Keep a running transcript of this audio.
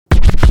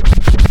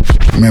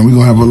Man, we're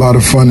going to have a lot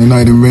of fun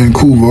tonight in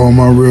Vancouver, all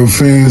my real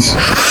fans.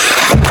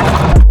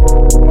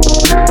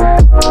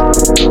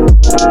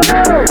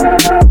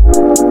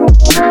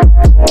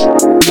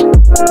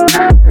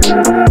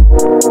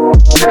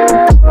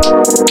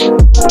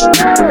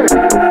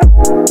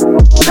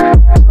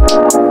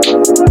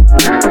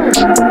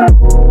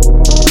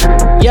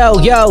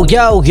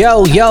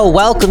 Yo,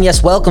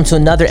 welcome to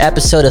another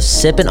episode of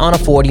Sippin' on a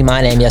 40.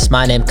 My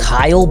name,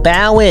 Kyle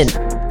Bowen.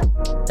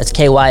 That's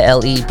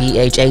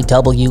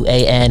KYLEBHAWAN,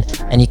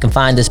 and you can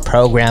find this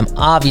program,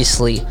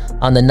 obviously,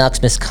 on the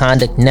Nucks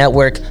Misconduct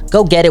Network.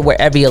 Go get it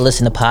wherever you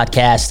listen to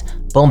podcasts.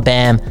 Boom,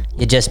 bam,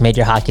 you just made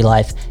your hockey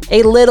life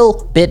a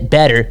little bit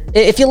better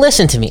if you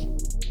listen to me.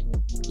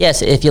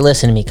 Yes, if you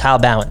listen to me, Kyle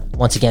Bowen,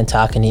 once again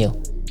talking to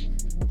you.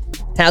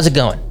 How's it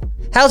going?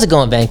 How's it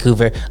going,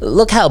 Vancouver?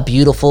 Look how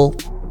beautiful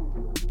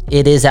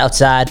it is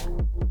outside.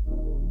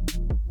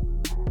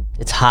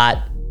 It's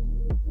hot.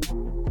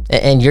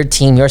 And your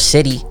team, your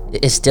city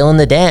is still in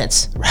the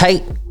dance,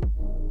 right?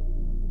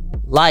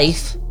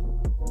 Life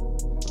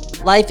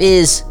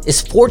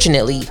is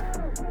fortunately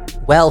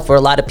well for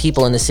a lot of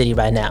people in the city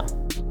right now.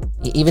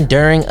 Even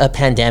during a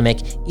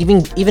pandemic,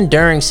 even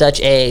during such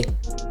a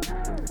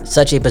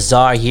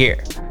bizarre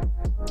year.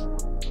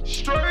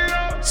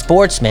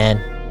 Sports, man.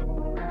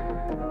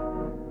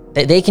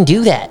 They can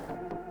do that.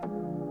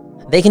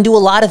 They can do a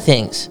lot of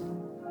things.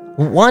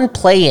 One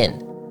play-in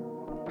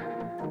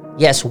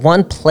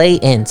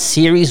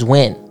series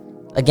win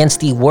against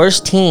the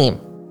worst team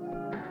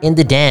in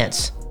the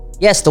dance.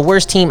 Yes, the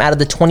worst team out of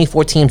the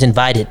 24 teams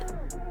invited.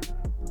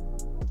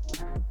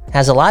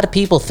 Has a lot of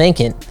people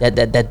thinking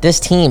that this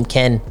team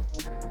can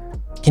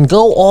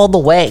go all the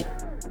way.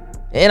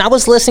 And I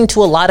was listening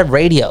to a lot of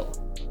radio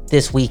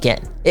this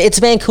weekend. It's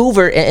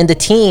Vancouver and the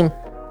team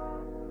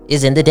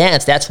is in the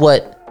dance. That's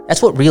what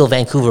real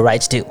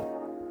Vancouverites do.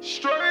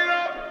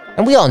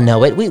 And we all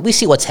know it. We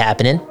see what's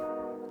happening.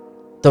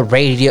 The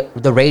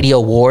radio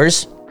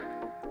wars.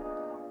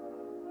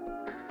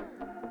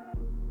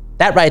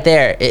 That right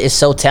there is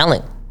so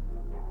telling.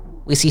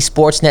 We see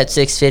Sportsnet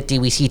 650,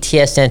 we see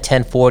TSN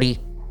 1040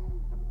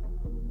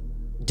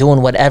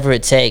 doing whatever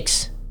it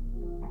takes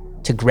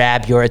to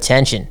grab your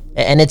attention.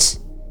 And it's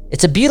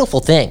a beautiful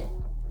thing.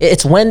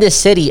 It's when this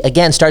city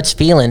again starts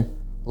feeling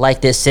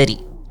like this city.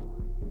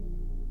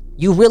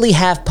 You really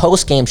have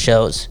post-game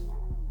shows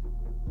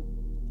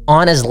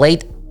on as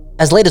late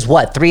as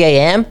what, 3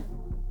 a.m.?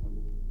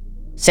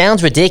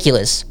 Sounds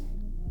ridiculous.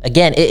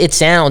 Again, it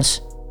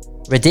sounds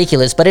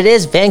ridiculous, but it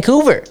is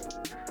Vancouver.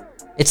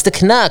 It's the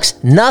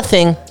Canucks.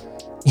 Nothing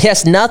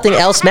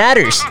else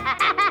matters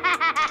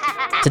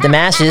to the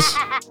masses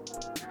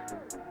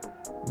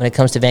when it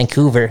comes to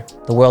Vancouver,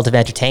 the world of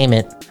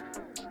entertainment,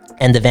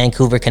 and the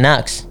Vancouver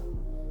Canucks.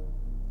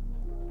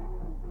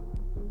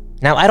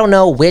 Now, I don't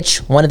know which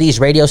one of these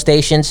radio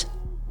stations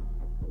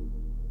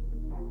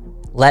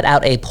let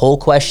out a poll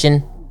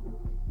question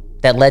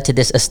that led to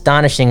this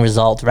astonishing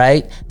result,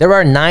 right? There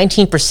are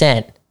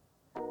 19%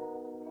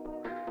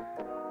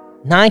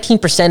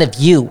 of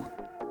you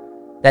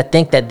that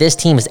think that this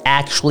team is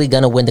actually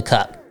going to win the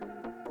cup.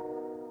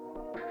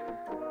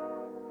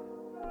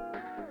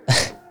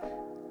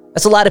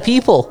 That's a lot of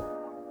people.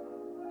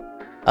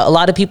 A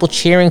lot of people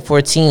cheering for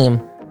a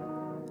team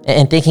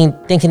and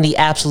thinking the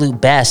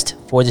absolute best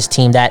for this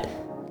team that,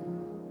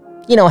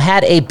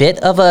 had a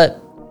bit of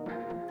a,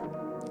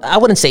 I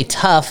wouldn't say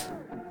tough,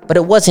 but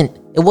it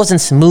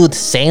wasn't smooth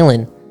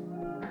sailing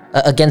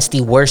against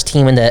the worst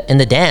team in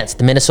the dance,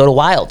 the Minnesota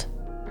Wild.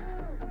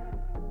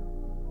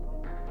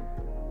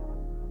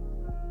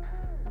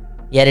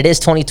 Yet it is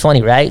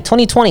 2020, right?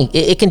 2020,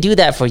 it can do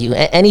that for you.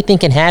 Anything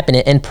can happen.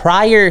 And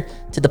prior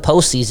to the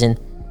postseason,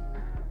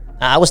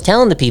 I was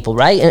telling the people,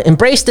 right?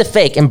 Embrace the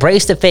fake.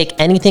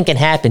 Anything can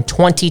happen.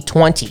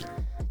 2020.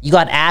 You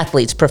got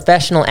athletes,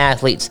 professional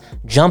athletes,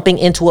 jumping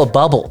into a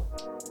bubble.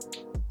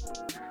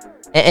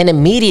 And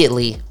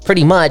immediately,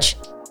 pretty much,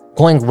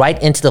 going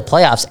right into the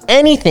playoffs.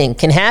 Anything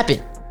can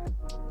happen.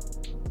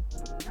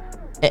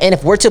 And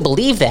if we're to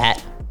believe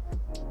that,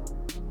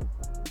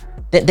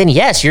 then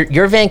yes,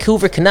 your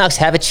Vancouver Canucks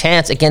have a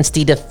chance against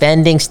the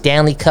defending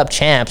Stanley Cup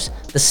champs,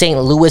 the St.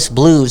 Louis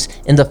Blues,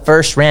 in the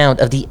first round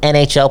of the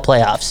NHL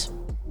playoffs.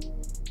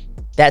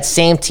 That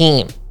same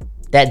team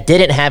that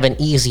didn't have an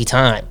easy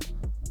time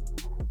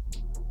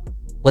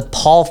with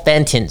Paul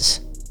Fenton's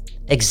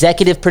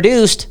executive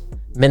produced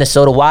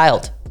Minnesota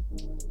Wild.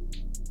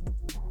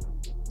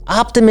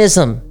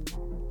 Optimism.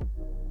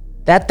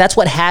 That's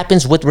what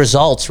happens with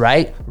results,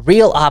 right?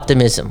 Real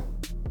optimism.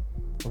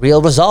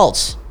 Real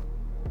results.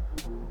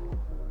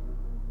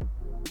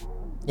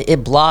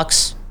 It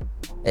blocks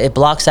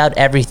out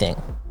everything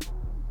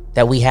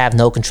that we have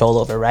no control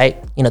over,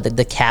 right?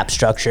 The cap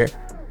structure,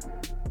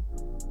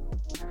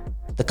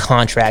 the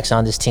contracts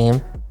on this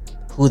team,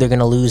 who they're going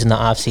to lose in the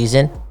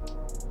offseason,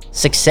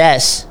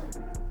 success,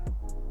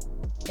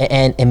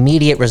 and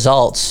immediate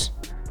results.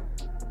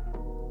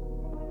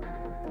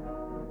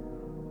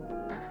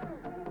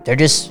 They're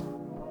just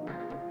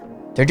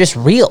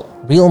real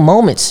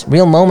moments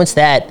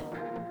that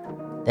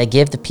that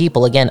give the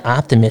people, again,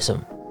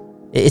 optimism.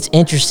 It's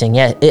interesting.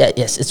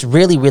 Yes, it's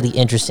really, really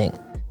interesting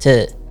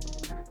to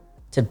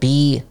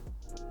be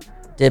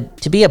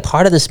a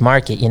part of this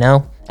market, you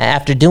know?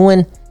 After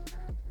doing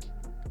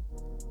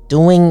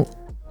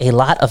a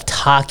lot of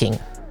talking.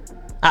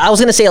 I was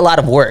gonna say a lot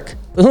of work,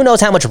 but who knows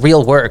how much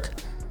real work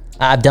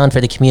I've done for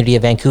the community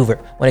of Vancouver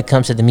when it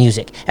comes to the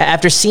music.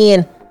 After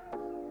seeing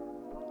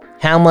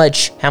how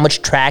much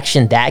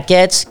traction that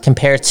gets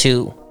compared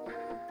to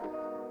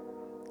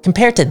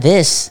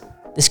this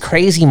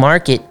crazy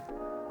market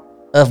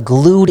of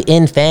glued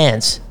in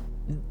fans.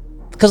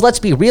 Because let's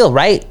be real,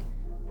 right?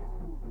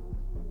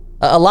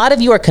 A lot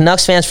of you are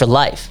Canucks fans for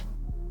life.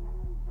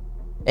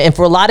 And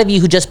for a lot of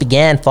you who just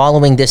began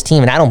following this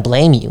team, and I don't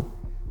blame you,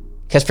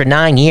 because for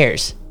 9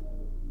 years,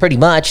 pretty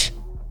much,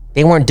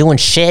 they weren't doing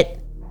shit.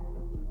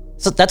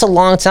 So that's a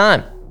long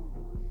time.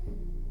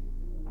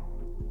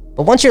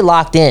 But once you're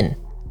locked in,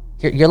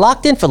 you're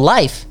locked in for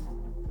life.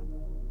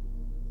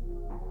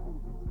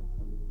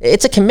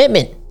 It's a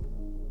commitment.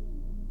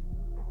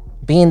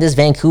 Being this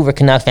Vancouver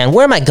Canuck fan,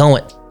 where am I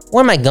going?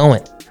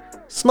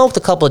 Smoked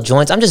a couple of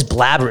joints, I'm just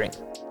blabbering.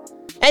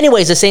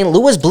 Anyways, the St.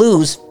 Louis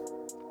Blues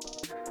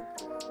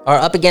are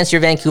up against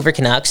your Vancouver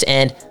Canucks,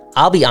 and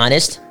I'll be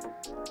honest,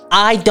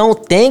 I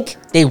don't think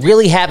they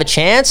really have a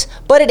chance,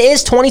 but it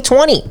is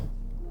 2020.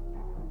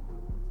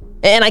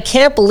 And I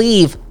can't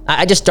believe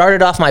I just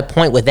started off my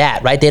point with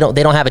that, right? They don't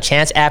have a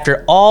chance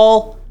after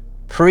all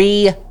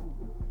pre-play-in.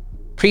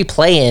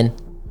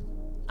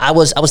 I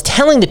was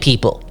telling the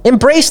people,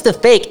 embrace the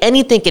fake.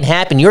 Anything can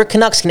happen. Your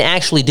Canucks can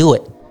actually do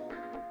it.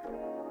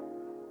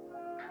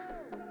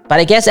 But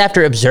I guess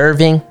after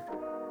observing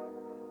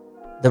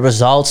the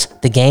results,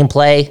 the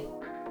gameplay,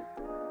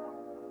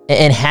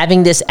 and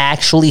having this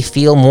actually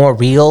feel more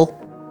real,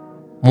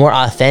 more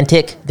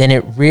authentic than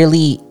it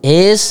really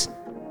is,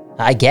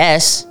 I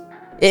guess,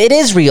 it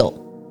is real.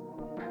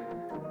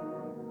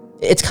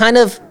 It's kind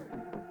of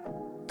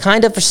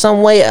for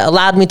some way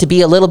allowed me to be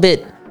a little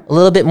bit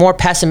more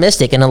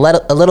pessimistic and a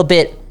little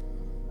bit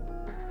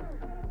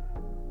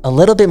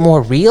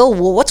more real.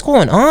 Well, what's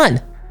going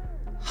on?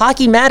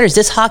 Hockey matters.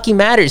 This hockey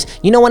matters.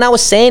 You know, when I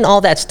was saying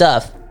all that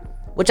stuff,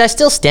 which I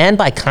still stand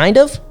by kind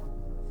of,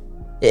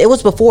 it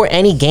was before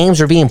any games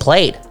were being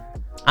played.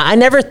 I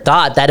never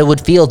thought that it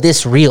would feel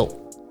this real.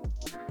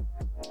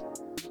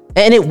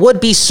 And it would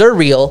be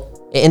surreal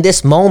in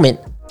this moment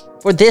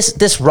for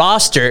this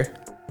roster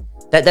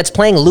that's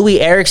playing Louis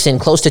Eriksson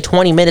close to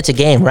 20 minutes a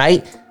game,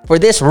 right? For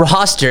this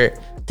roster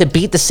to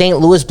beat the St.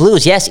 Louis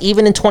Blues. Yes,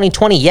 even in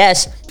 2020,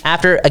 yes,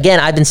 after, again,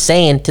 I've been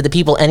saying to the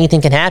people,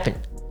 anything can happen.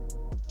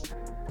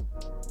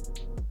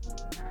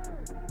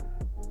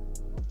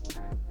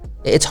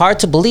 It's hard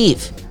to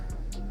believe.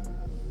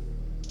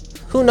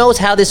 Who knows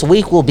how this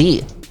week will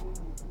be?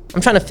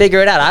 I'm trying to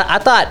figure it out.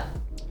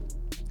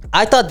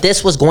 I thought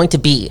this was going to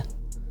be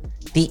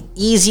the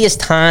easiest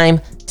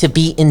time to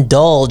be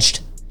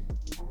indulged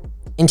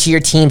into your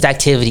team's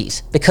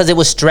activities because it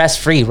was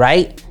stress-free,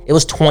 right? It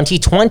was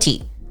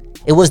 2020.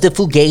 It was the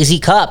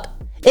Fugazi Cup.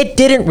 It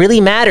didn't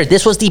really matter.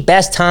 This was the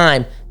best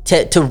time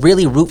to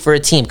really root for a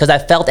team because I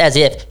felt as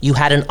if you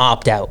had an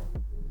opt-out.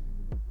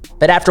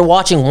 But after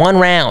watching one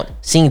round,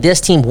 seeing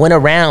this team win a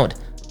round,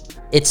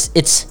 it's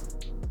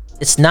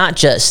not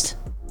just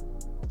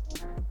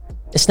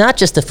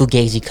the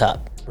Fugazi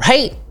Cup,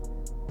 right?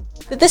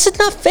 This is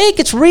not fake,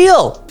 it's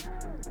real.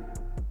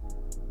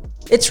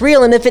 It's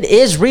real, and if it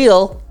is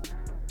real,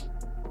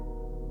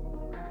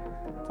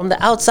 from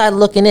the outside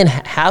looking in,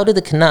 how do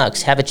the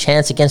Canucks have a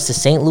chance against the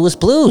St. Louis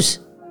Blues?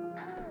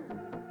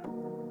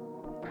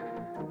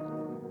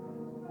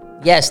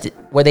 Yes,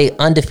 were they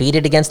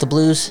undefeated against the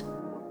Blues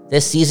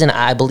this season?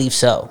 I believe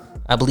so.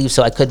 I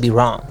could be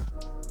wrong.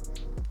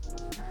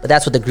 But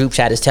that's what the group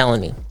chat is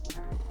telling me.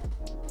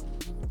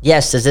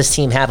 Yes, does this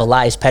team have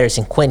Elias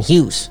Pettersson, Quinn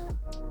Hughes?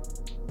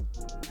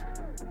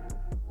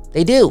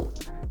 They do.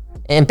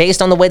 And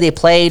based on the way they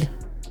played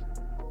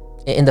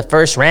in the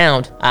first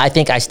round, I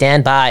think I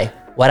stand by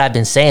what I've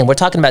been saying. We're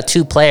talking about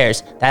two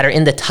players that are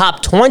in the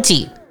top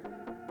 20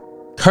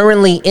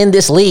 currently in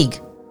this league.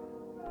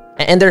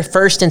 And they're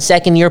first and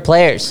second year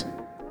players.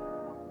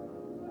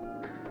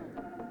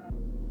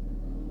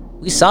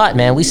 We saw it,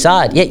 man. We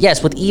saw it.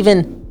 Yes, with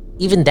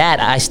even that,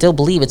 I still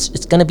believe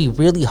it's going to be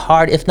really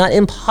hard, if not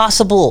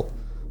impossible.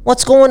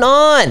 What's going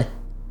on?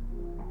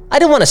 I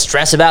didn't want to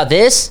stress about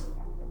this.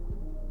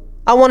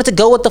 I wanted to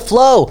go with the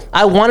flow.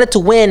 I wanted to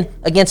win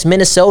against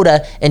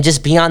Minnesota and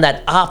just be on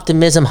that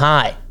optimism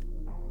high,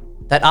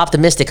 that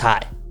optimistic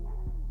high,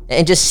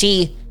 and just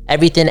see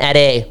everything at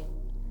a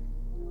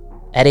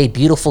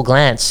beautiful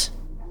glance,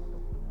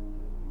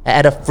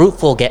 at a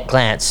fruitful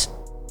glance.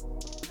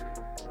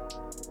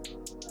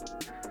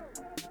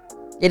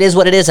 It is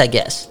what it is, I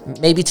guess.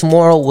 Maybe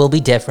tomorrow will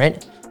be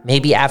different.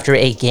 Maybe after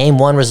a game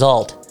one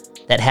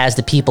result that has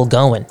the people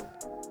going.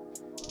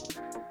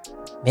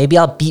 Maybe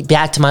I'll be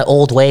back to my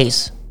old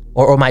ways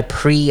or my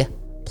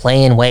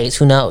pre-playing ways.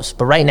 Who knows?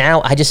 But right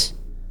now, I just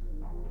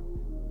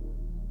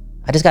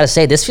got to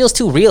say, this feels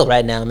too real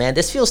right now, man.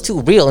 This feels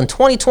too real. In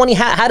 2020,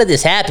 how did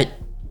this happen?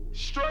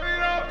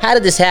 How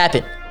did this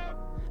happen?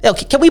 Yo,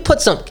 can we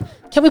put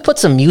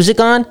some music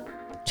on?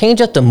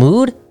 Change up the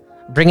mood?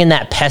 Bring in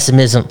that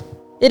pessimism.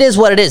 It is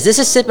what it is. This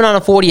is Sipping on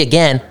a 40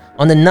 again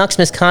on the Nux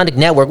Misconduct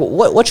Network.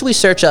 What should we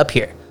search up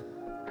here?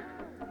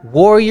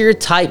 Warrior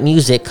type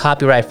music,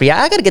 copyright free.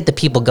 I gotta get the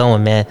people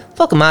going, man.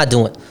 Fuck am I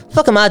doing?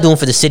 Fuck am I doing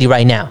for the city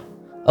right now?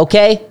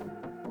 Okay?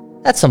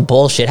 That's some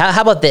bullshit.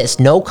 How about this?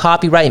 No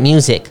copyright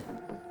music.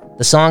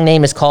 The song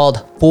name is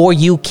called For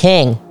You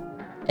King,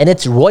 and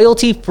it's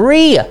royalty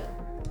free.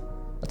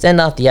 Let's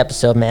end off the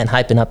episode, man,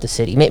 hyping up the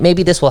city.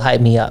 Maybe this will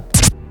hype me up.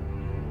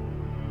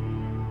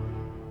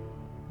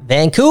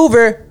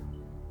 Vancouver.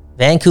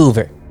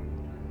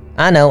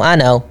 I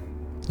know.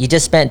 You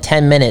just spent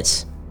 10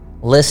 minutes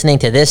listening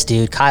to this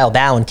dude, Kyle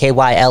Bowen,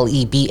 Kylebhawan,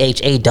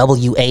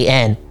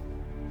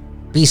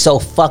 be so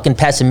fucking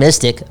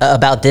pessimistic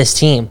about this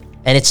team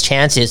and its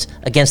chances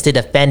against the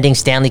defending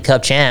Stanley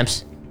Cup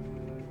champs.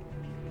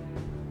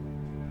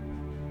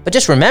 But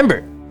just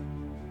remember,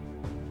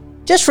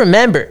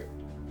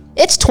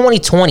 it's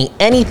 2020.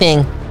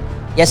 Anything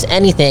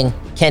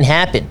can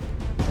happen.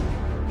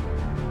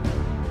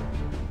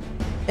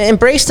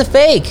 Embrace the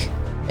fake.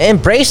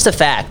 Embrace the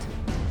fact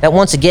that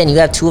once again you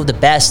have two of the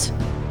best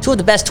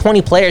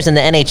 20 players in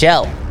the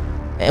NHL.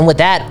 And with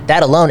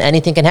that alone,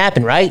 anything can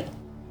happen, right?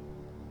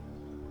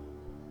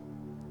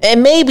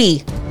 And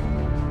maybe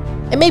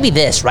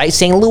this, right?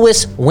 St.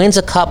 Louis wins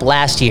a cup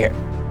last year.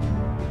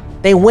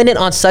 They win it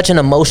on such an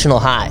emotional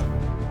high.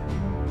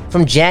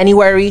 From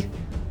January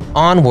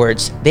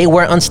onwards, they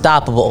were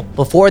unstoppable.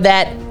 Before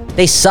that,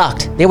 they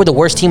sucked. They were the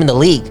worst team in the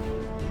league.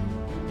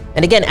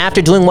 And again,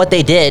 after doing what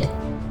they did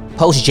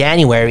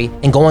post-January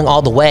and going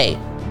all the way,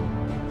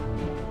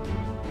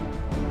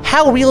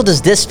 how real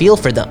does this feel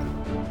for them?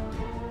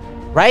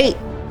 Right?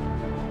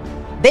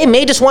 They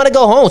may just want to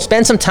go home,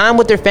 spend some time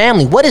with their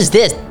family. What is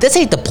this? This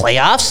ain't the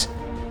playoffs.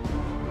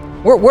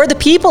 Where are the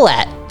people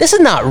at? This is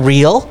not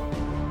real.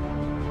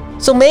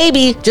 So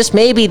maybe, just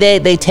maybe,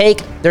 they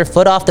take their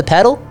foot off the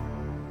pedal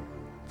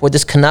for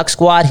this Canuck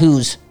squad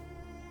who's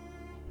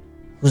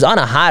on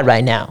a high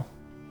right now.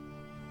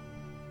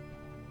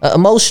 An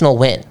emotional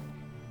win.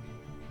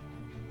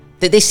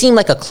 They seem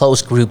like a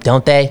close group,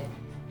 don't they?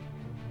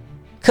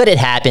 Could it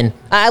happen?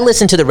 I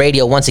listened to the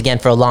radio once again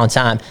for a long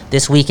time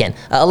this weekend.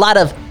 A lot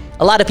of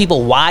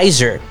people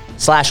wiser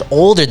 /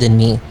 older than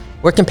me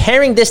were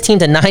comparing this team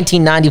to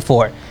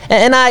 1994.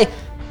 And I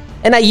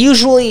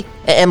usually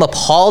am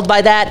appalled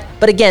by that.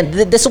 But again,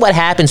 this is what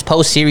happens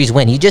post-series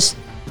win. You just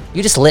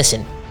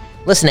listen.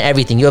 Listen to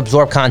everything. You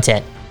absorb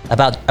content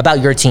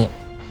about your team.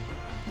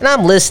 And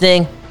I'm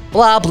listening,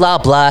 blah, blah,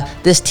 blah.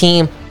 This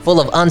team full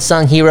of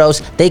unsung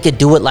heroes, they could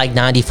do it like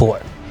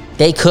 94.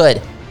 They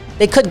could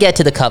get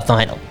to the cup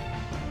final.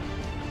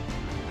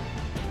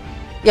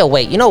 Yo,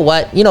 wait, you know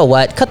what?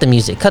 Cut the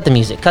music. Cut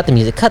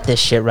this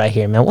shit right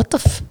here, man. What the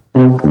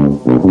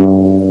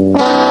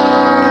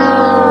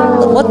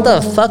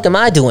fuck am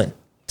I doing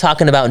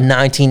talking about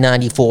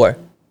 1994?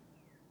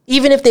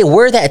 Even if they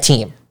were that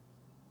team,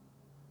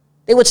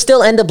 they would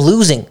still end up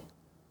losing.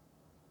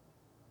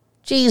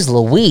 Jeez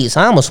Louise,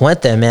 I almost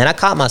went there, man. I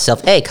caught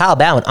myself. Hey, Kyle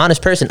Bowen,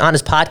 honest person,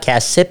 honest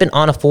podcast, sipping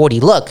on a 40.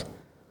 Look,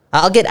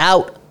 I'll get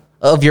out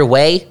of your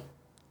way.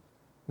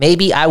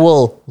 Maybe I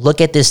will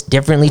look at this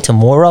differently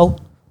tomorrow.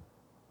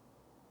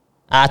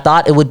 I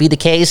thought it would be the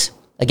case,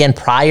 again,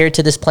 prior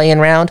to this play-in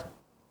round.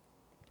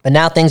 But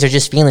now things are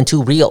just feeling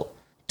too real.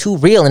 Too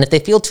real. And if they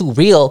feel too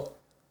real,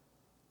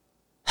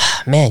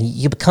 man,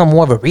 you become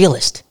more of a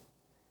realist.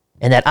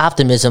 And that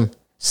optimism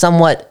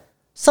somewhat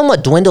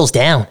dwindles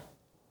down.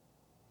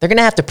 They're going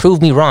to have to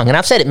prove me wrong. And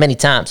I've said it many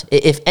times.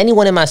 If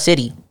anyone in my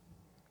city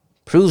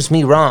proves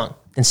me wrong,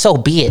 then so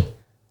be it.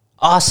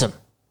 Awesome.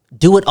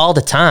 Do it all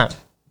the time.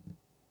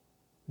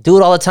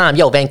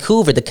 Yo,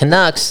 Vancouver, the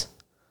Canucks,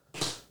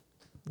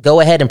 go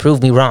ahead and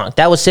prove me wrong.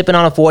 That was Sipping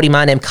on a 40.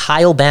 My name,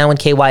 Kyle Bowen,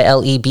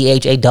 Kylebhawan.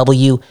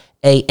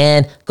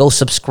 Go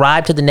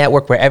subscribe to the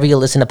network wherever you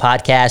listen to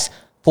podcasts.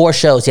 4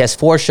 shows. Yes,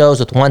 4 shows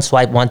with 1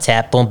 swipe, 1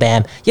 tap. Boom,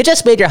 bam. You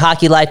just made your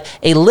hockey life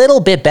a little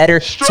bit better.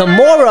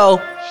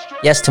 Tomorrow.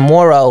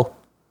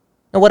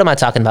 Now, what am I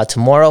talking about?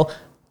 Tomorrow?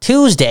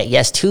 Tuesday.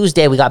 Yes,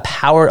 Tuesday. We got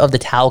Power of the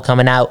Towel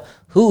coming out.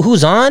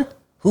 Who's on?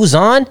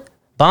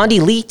 Bondi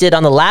leaked it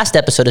on the last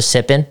episode of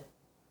Sippin'.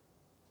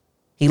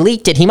 He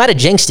leaked it. He might have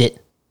jinxed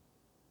it.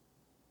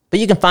 But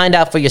you can find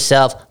out for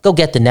yourself. Go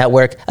get the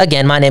network.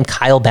 Again, my name,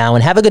 Kyle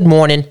Bowen. Have a good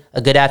morning,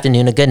 a good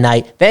afternoon, a good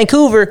night.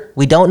 Vancouver,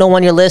 we don't know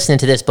when you're listening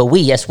to this, but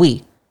we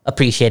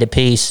appreciate it.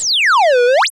 Peace.